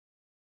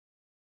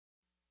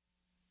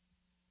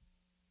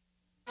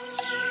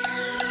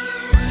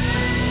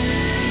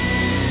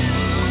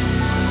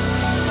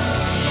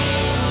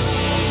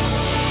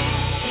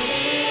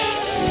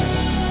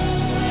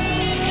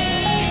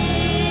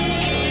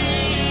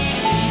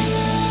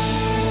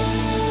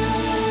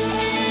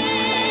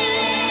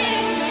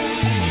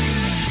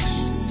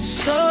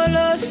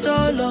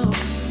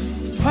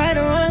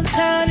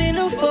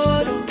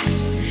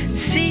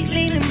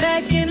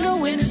in the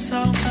winter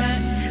so black.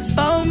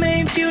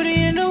 Balmain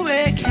beauty in the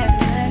red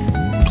Cadillac.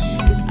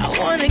 I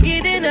wanna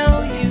get to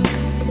know you.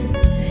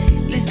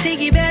 Let's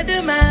take it back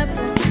to my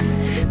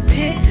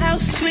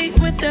penthouse suite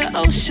with the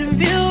ocean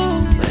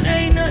view. But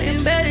ain't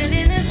nothing better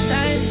than the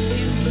sight of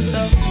you.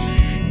 So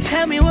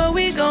tell me what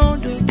we gon'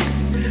 do.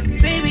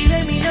 Baby,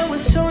 let me know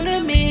what's on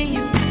the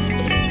menu.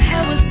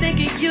 I was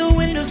thinking you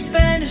in the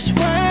finest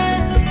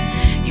wine.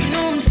 You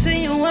know I'm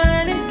saying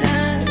wine and dine.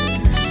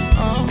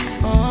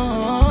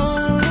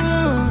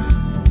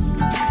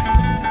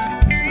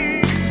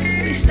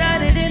 We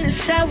started in the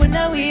shower,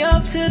 now we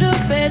off to the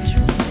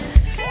bedroom.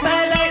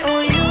 Spotlight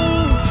on you.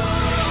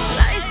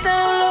 Lights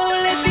down low,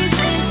 let these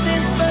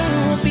incense burn.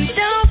 Won't be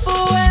down for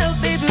a while,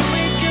 baby,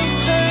 wait your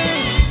turn.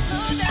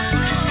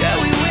 Girl,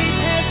 we way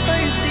past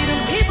first. See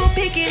them people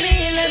peeking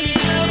in, let me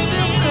close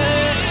them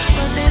curtains.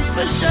 One thing's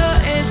for sure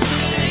and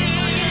two things.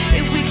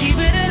 If we keep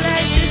it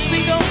like this, we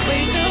gon'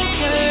 wait no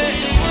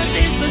curtain. One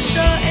thing's for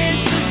sure and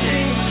two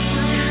things.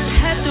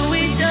 After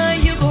we done,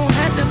 you gon'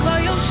 have to call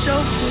your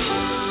chauffeur.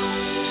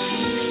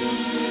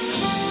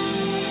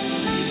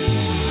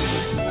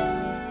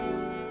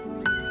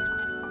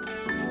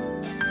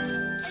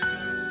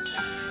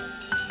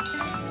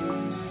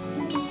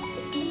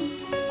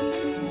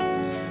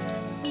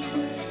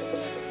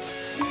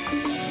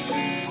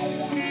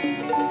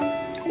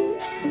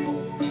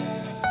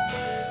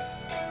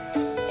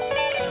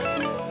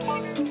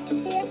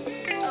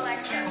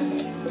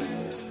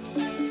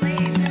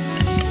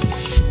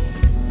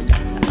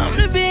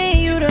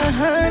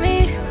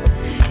 Honey,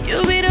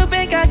 you be the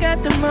bank, I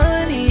got the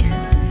money.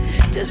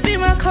 Just be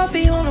my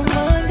coffee on a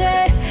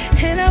Monday,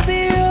 and I'll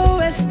be your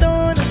rest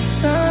on a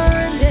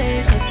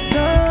Sunday. 'Cause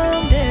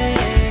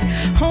someday,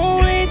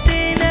 only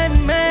thing that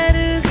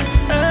matters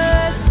is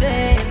us,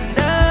 babe.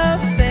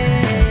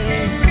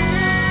 Nothing.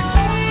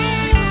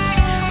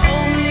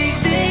 Only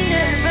thing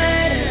that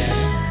matters.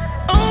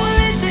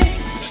 Only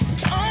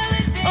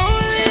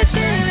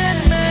thing that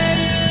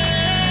matters.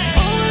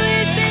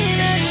 Only thing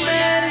that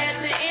matters.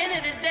 At the end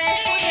of the day.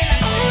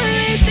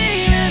 Only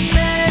thing that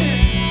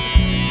matters.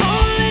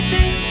 Only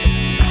thing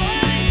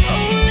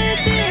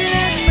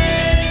that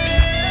matters.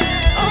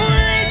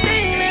 Only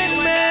thing that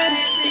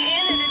matters. At the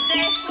end of the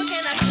day, what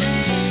can I say?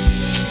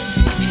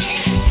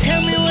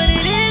 Tell me what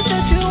it is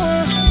that you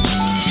want.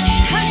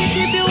 I can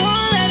keep you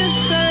warm at the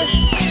sun.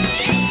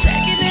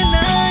 Second to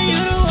none, you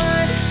the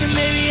one. And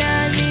maybe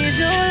I need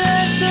your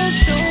love, so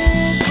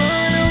don't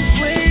run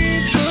away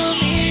from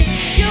me.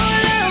 Your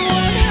love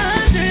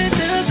 100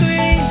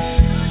 degrees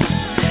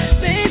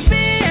makes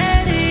me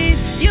at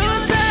ease. Your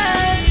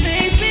touch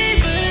makes me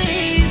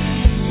believe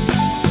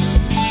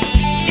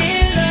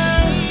in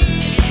love.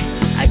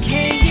 I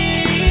can't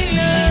get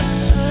enough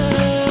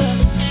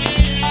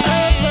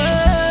of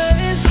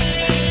us.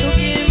 So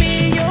give me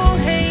your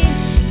hand,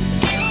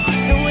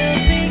 and we'll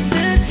take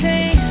the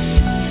chance.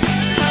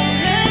 I'm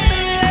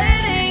never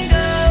letting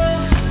go.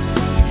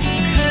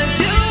 'Cause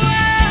you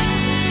are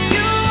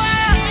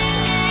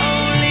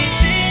only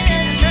thing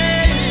that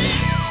matters.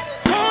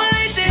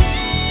 Only thing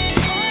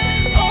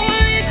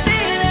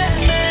that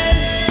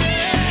matters.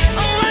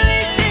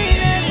 Only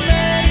thing that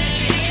matters.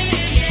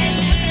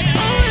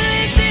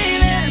 Only thing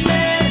that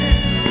matters.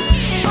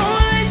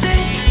 Only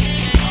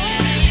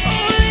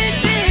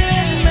thing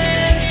that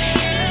matters.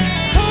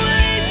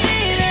 Only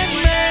thing that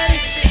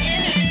matters.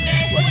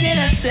 What can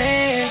I say?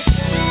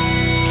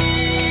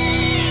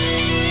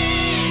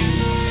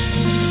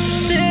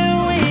 Still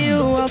when you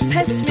walk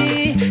past me,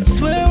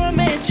 swear I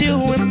met you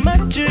in my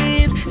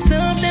dreams.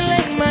 Something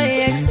like my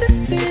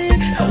ecstasy.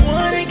 I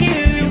wanna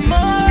give you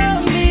more of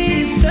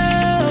me. So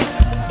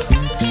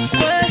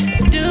what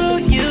do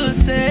you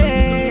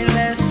say?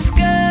 Let's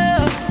go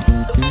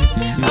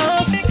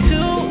off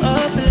to a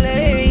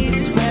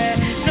place where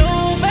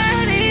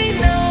nobody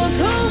knows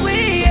who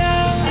we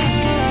are.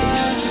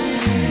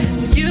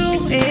 You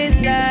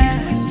and I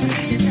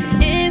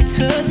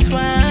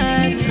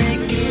intertwined,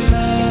 making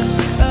love,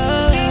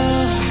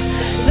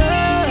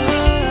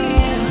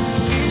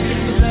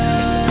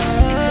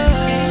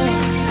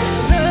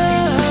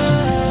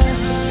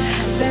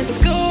 Let's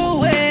go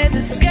where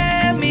the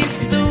sky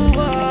meets the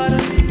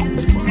water.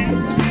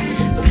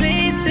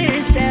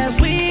 Places that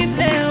we've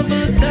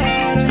never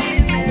thought of.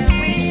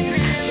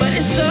 But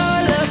it's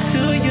all up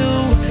to you.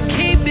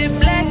 Keep it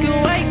black and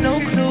white, no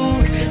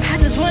clues. I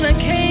just wanna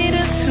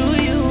cater to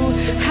you.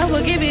 I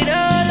will give it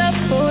all up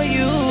for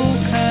you.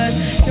 'Cause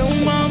your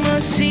mama,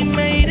 she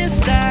made it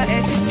start.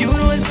 And you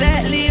know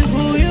exactly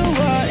who you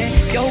are. And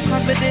your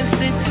confidence,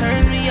 it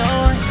turns me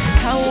on.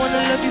 I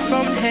wanna love you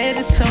from head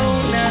to toe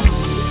now.